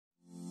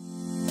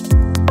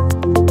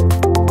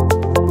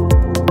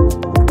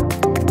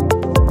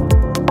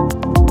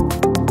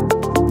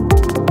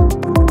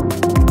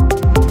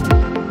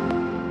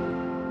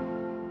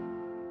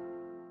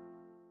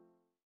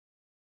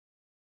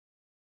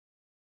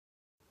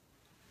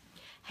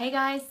Hey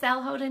guys,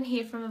 Sal Holden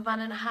here from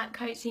Abundant Heart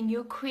Coaching.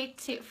 Your quick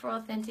tip for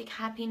authentic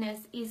happiness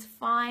is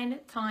find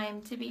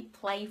time to be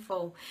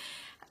playful.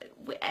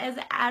 As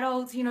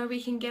adults,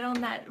 we can get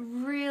on that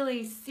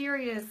really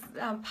serious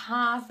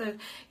path of,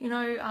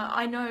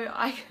 I know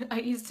I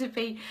used to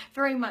be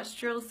very much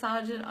drill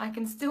sergeant. I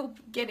can still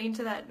get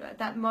into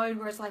that mode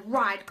where it's like,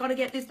 right, got to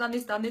get this done,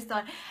 this done, this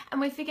done. And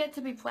we forget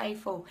to be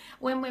playful.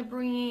 When we're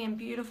bringing in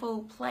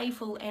beautiful,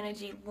 playful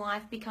energy,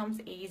 life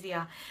becomes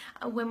easier.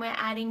 When we're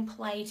adding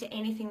play to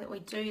anything that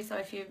we do. So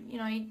if you're,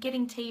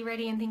 getting tea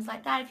ready and things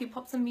like that, if you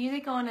pop some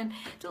music on and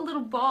do a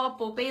little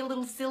bop or be a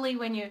little silly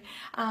when you're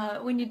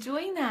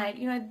doing that,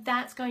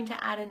 that's going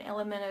to add an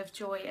element of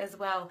joy as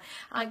well.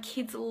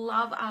 Kids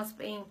love us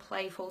being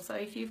playful. So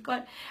if you've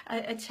got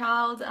a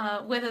child,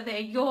 whether they're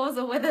yours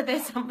or whether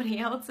they're somebody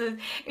else's,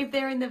 if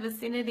they're in the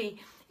vicinity,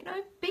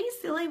 be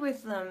silly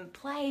with them,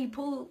 play,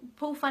 pull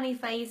funny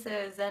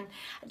faces, and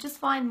just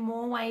find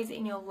more ways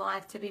in your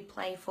life to be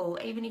playful.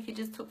 Even if you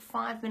just took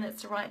 5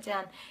 minutes to write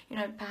down,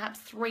 perhaps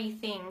 3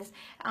 things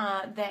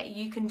that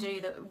you can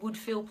do that would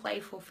feel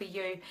playful for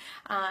you,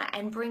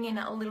 and bring in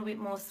a little bit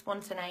more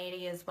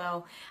spontaneity as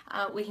well.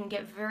 We can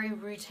get very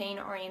routine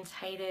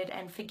orientated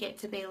and forget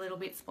to be a little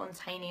bit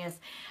spontaneous.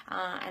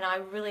 And I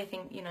really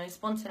think,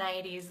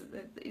 spontaneity is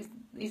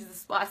the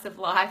spice of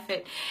life.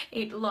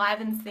 It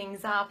livens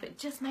things up. It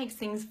just makes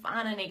things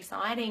fun and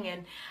exciting,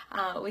 and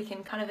we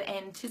can kind of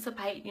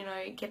anticipate,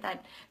 get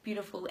that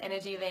beautiful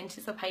energy of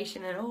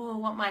anticipation and, oh,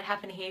 what might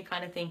happen here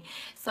kind of thing.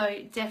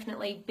 So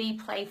definitely be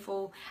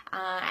playful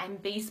and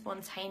be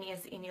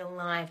spontaneous in your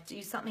life. Do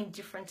something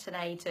different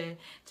today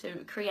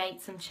to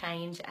create some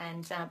change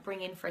and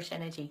bring in fresh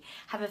energy.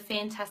 Have a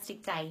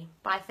fantastic day.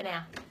 Bye for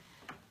now.